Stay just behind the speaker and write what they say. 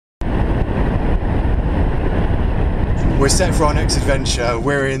We're set for our next adventure.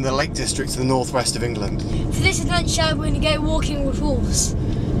 We're in the Lake District to the northwest of England. For this adventure, we're going to go walking with wolves.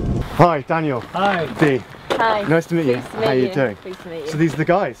 Hi, Daniel. Hi. Dee. Hi. Nice to meet you. Pleased to meet How are you you. doing? Pleased to meet you. So these are the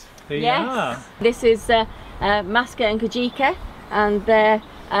guys? Yes. This is Maska and Kajika, and they're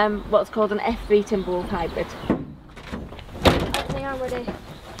what's called an F-beaten wolf hybrid. I think I'm ready.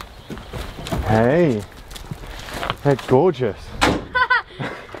 Hey. They're gorgeous. They're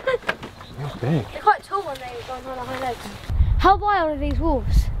big. They're quite tall when they're going on high legs. How wild are these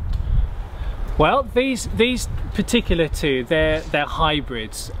wolves? Well, these particular two, they're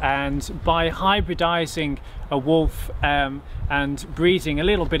hybrids, and by hybridizing a wolf and breeding a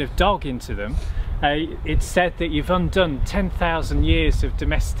little bit of dog into them, it's said that you've undone 10,000 years of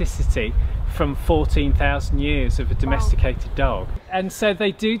domesticity from 14,000 years of a domesticated dog. And so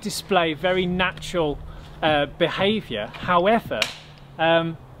they do display very natural behavior. However,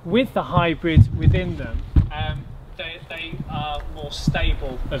 with the hybrid within them, they are more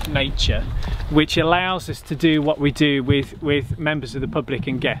stable of nature, which allows us to do what we do with members of the public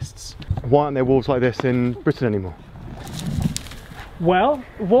and guests. Why aren't there wolves like this in Britain anymore? Well,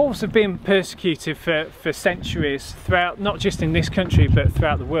 wolves have been persecuted for centuries throughout, not just in this country but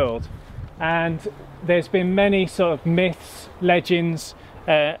throughout the world, and there's been many sort of myths, legends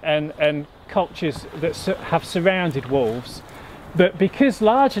and cultures that have surrounded wolves. But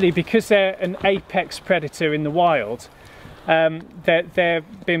largely because they're an apex predator in the wild, they've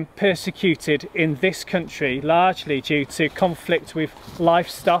been persecuted in this country largely due to conflict with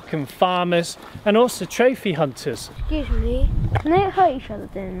livestock and farmers and also trophy hunters. Excuse me, can they hurt each other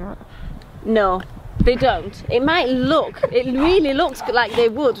doing that? No, they don't. It might look, it really looks like they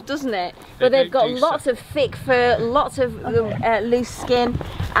would, doesn't it? But they've got lots of thick fur, lots of loose skin,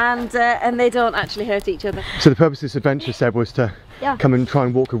 and they don't actually hurt each other. So the purpose of this adventure, Seb, was to come and try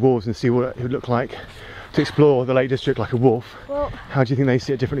and walk with wolves and see what it would look like to explore the Lake District like a wolf. Well, how do you think they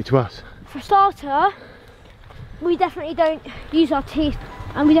see it differently to us? For a starter, we definitely don't use our teeth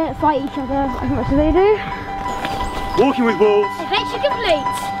and we don't fight each other as much as they do. Walking with wolves. Adventure complete.